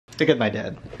to get my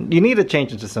dad. You need to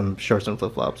change into some shorts and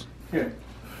flip-flops. Here.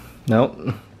 Nope.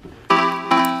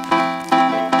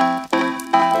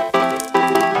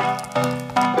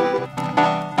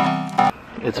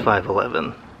 It's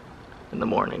 5:11 in the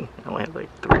morning. I only have like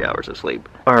 3 hours of sleep.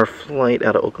 Our flight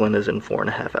out of Oakland is in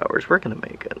 4.5 hours. We're gonna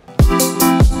make it.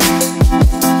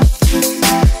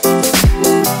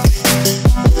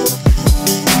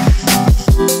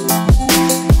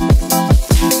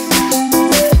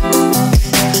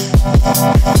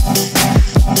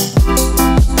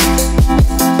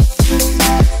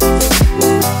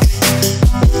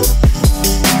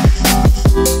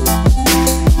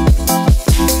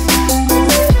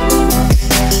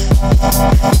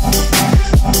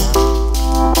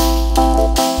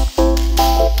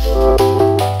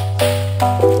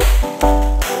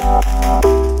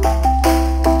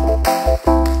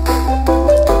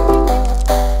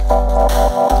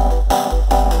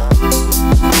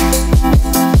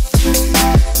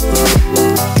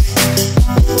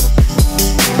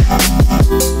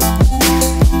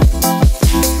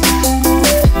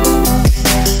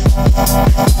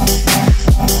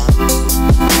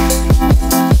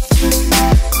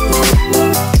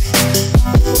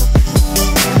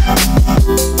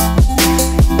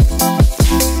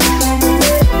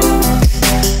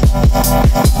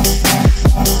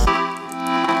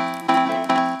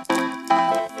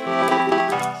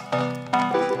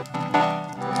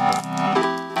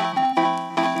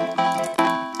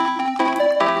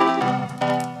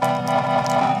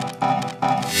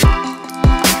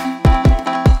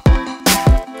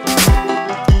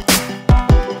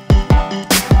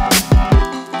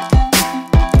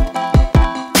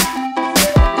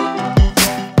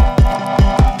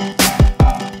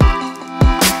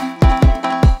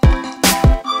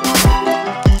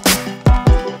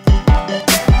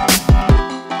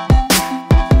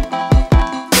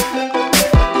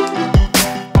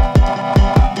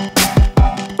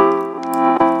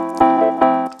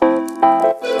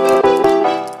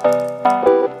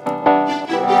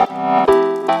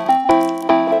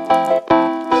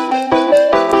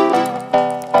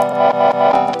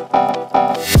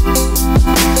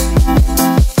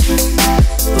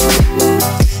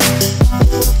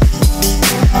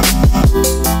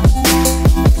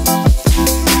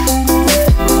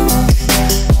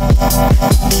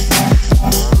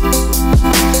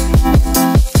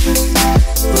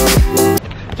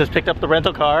 Just picked up the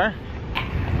rental car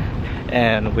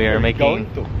and we are making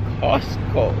going to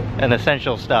Costco. An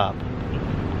essential stop.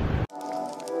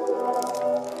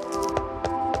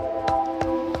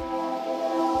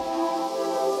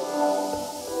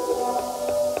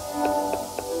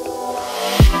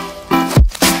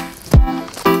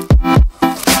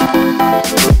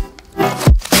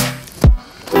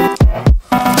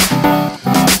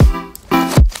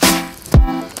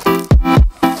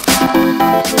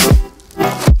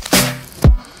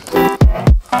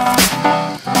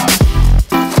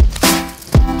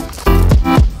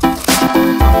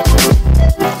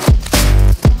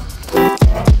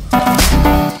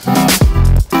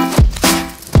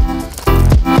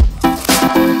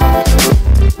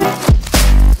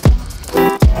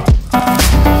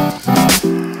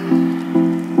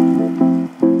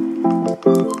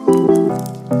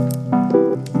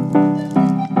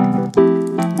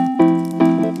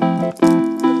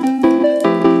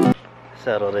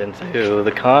 Settled into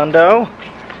the condo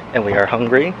and we are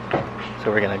hungry,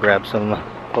 so we're gonna grab some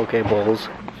poke bowls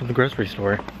from the grocery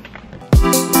store.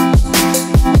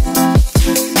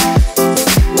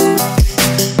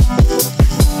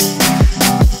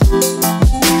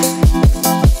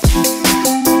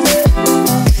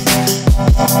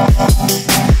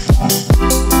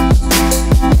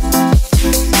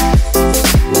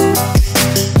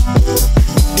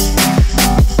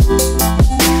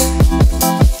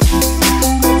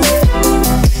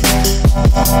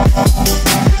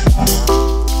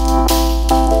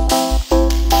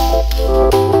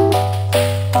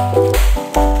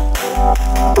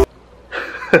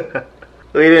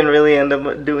 We didn't really end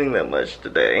up doing that much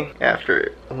today.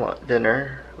 After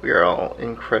dinner, we are all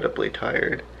incredibly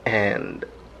tired and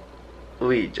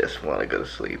we just want to go to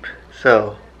sleep.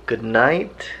 So, good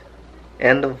night,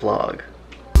 end of vlog.